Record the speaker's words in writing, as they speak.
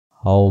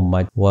how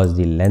much was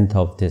the length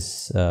of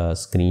this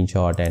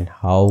screenshot and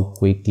how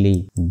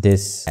quickly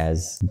this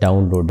has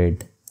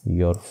downloaded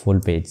your full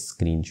page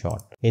screenshot.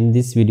 In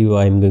this video,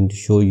 I am going to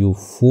show you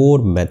 4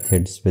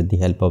 methods with the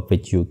help of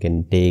which you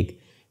can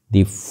take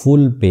the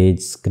full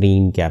page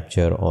screen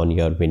capture on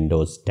your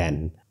Windows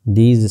 10.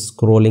 These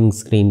scrolling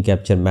screen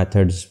capture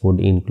methods would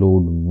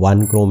include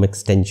one Chrome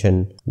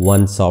extension,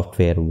 one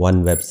software,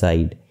 one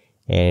website,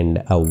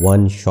 and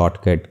one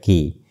shortcut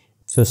key.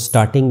 So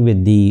starting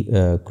with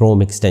the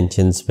Chrome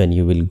extensions, when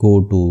you will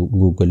go to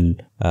Google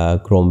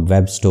Chrome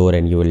Web Store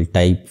and you will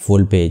type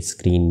full page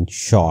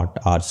screenshot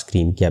or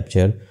screen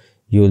capture,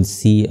 you will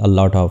see a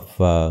lot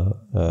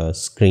of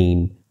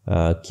screen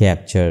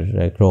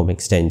capture Chrome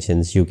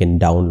extensions. You can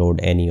download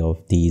any of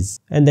these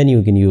and then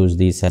you can use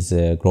these as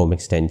Chrome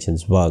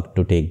extensions work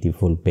to take the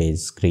full page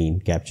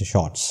screen capture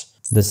shots.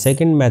 The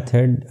second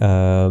method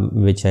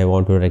which I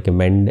want to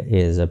recommend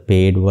is a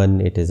paid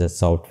one. It is a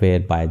software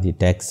by the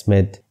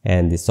TechSmith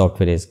and the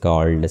software is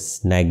called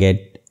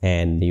Snagit,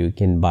 and you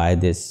can buy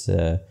this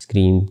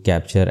screen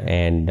capture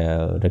and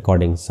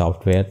recording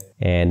software,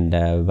 and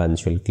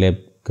once you'll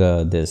click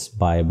this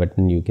buy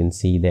button, you can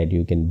see that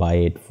you can buy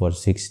it for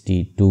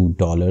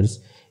 $62,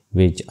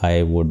 which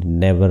I would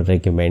never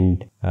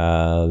recommend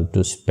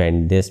to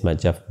spend this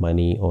much of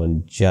money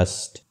on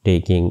just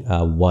taking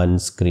one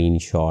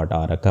screenshot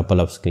or a couple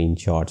of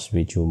screenshots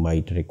which you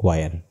might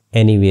require.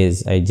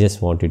 Anyways, I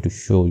just wanted to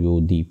show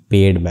you the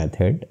paid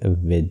method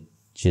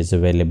which is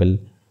available.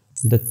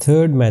 The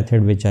third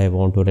method which I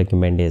want to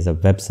recommend is a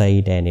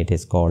website, and it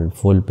is called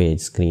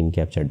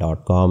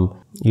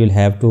fullpagescreencapture.com. You'll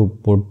have to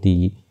put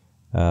the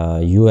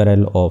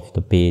URL of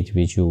the page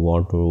which you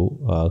want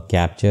to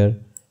capture,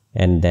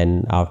 and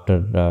then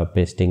after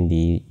pasting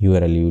the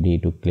URL you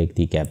need to click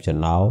the capture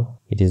now.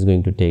 It is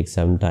going to take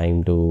some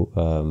time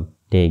to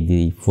take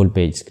the full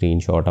page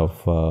screenshot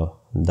of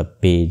the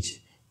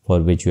page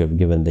for which you have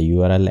given the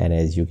URL, and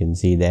as you can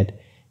see that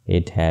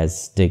it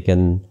has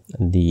taken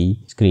the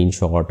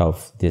screenshot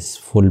of this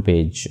full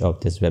page of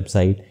this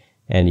website,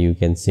 and you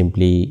can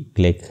simply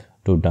click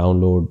to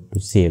download to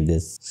save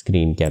this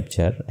screen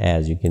capture.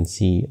 As you can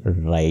see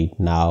right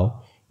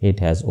now, it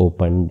has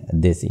opened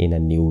this in a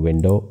new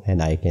window,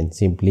 and I can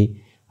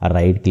simply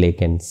right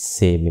click and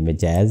save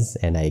image as,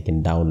 and I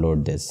can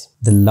download this.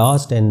 The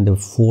last and the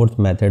fourth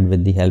method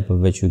with the help of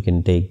which you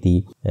can take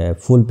the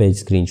full page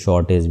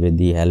screenshot is with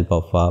the help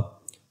of a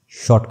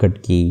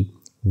shortcut key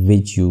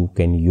which you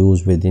can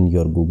use within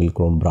your Google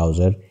Chrome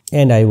browser,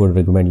 and I would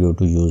recommend you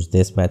to use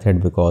this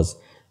method because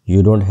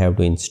you don't have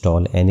to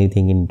install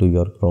anything into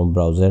your Chrome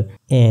browser.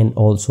 And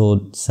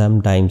also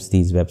sometimes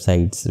these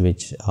websites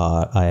which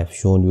I have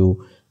shown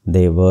you,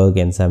 they work,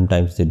 and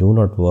sometimes they do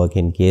not work.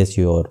 In case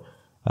your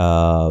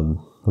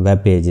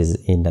web page is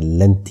in a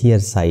lengthier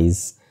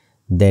size,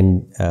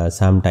 then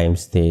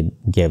sometimes they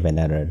give an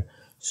error.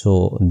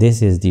 So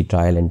this is the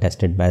trial and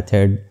tested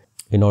method.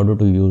 In order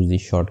to use the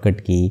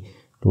shortcut key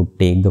to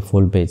take the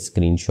full page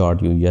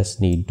screenshot, you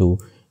just need to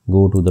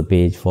go to the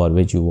page for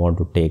which you want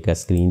to take a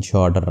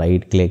screenshot,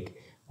 right click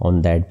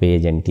on that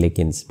page and click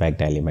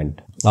inspect element,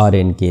 or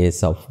in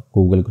case of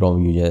Google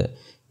Chrome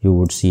you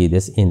would see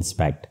this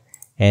inspect,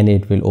 and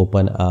it will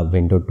open a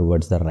window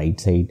towards the right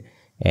side.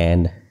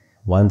 And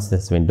once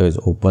this window is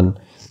open,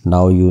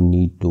 now you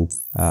need to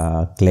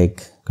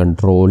click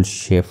Ctrl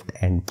Shift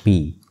and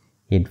P.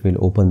 It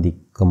will open the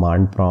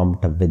command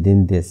prompt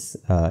within this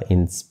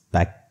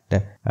inspect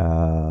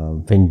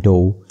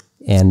window,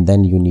 and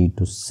then you need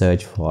to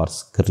search for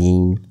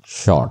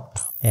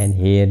screenshot, and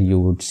here you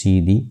would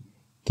see the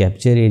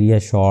capture area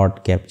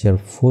shot, capture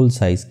full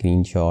size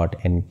screenshot,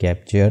 and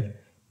capture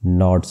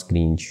not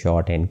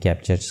screenshot, and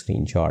capture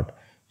screenshot.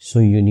 So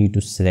you need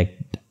to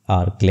select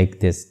or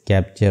click this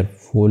capture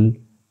full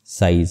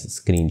size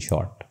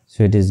screenshot.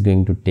 So it is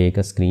going to take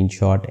a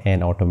screenshot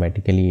and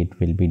automatically it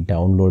will be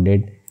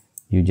downloaded.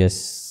 You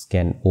just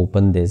can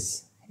open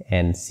this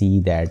and see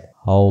that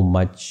how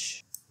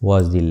much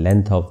was the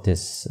length of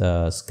this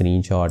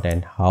screenshot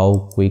and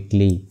how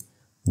quickly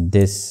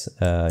this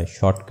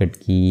shortcut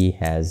key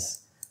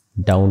has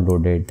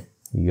downloaded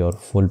your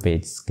full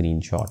page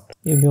screenshot.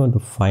 If you want to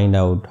find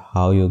out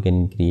how you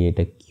can create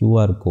a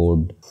QR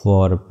code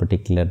for a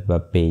particular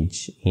web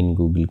page in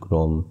Google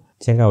Chrome,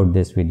 check out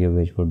this video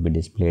which would be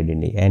displayed in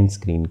the end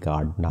screen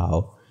card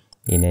now.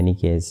 In any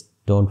case,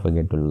 don't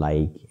forget to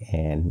like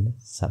and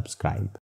subscribe.